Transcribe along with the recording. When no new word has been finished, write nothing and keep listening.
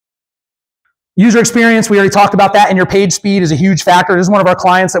User experience, we already talked about that, and your page speed is a huge factor. This is one of our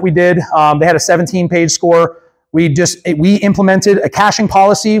clients that we did. They had a 17-page score. We implemented a caching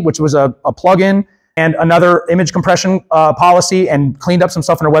policy, which was a plugin, and another image compression policy, and cleaned up some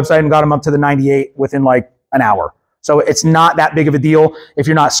stuff on their website and got them up to the 98 within like an hour. So it's not that big of a deal if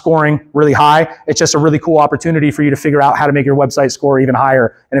you're not scoring really high. It's just a really cool opportunity for you to figure out how to make your website score even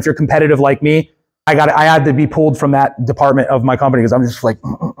higher. And if you're competitive like me, I had to be pulled from that department of my company because I'm just like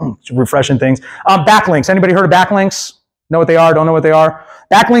refreshing things. Backlinks. Anybody heard of backlinks? Know what they are? Don't know what they are?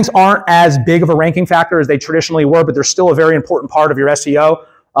 Backlinks aren't as big of a ranking factor as they traditionally were, but they're still a very important part of your SEO.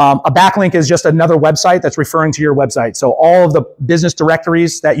 A backlink is just another website that's referring to your website. So all of the business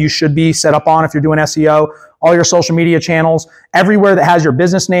directories that you should be set up on if you're doing SEO, all your social media channels, everywhere that has your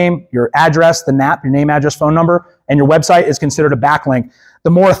business name, your address, the NAP, your name, address, phone number, and your website is considered a backlink.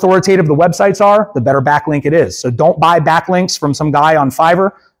 The more authoritative the websites are, the better backlink it is. So don't buy backlinks from some guy on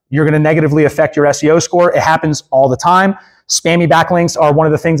Fiverr. You're going to negatively affect your SEO score. It happens all the time. Spammy backlinks are one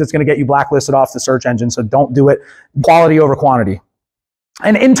of the things that's going to get you blacklisted off the search engine. So don't do it. Quality over quantity.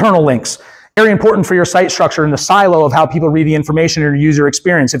 And internal links. Very important for your site structure and the silo of how people read the information in your user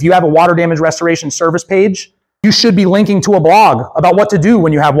experience. If you have a water damage restoration service page, you should be linking to a blog about what to do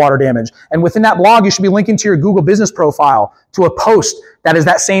when you have water damage. And within that blog, you should be linking to your Google business profile, to a post that is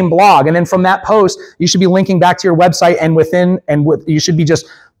that same blog. And then from that post, you should be linking back to your website, and you should be just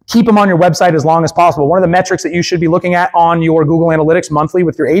keep them on your website as long as possible. One of the metrics that you should be looking at on your Google Analytics monthly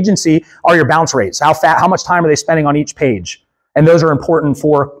with your agency are your bounce rates. How much time are they spending on each page? And those are important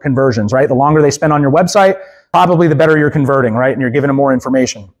for conversions, right? The longer they spend on your website, probably the better you're converting, right? And you're giving them more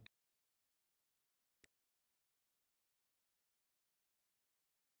information.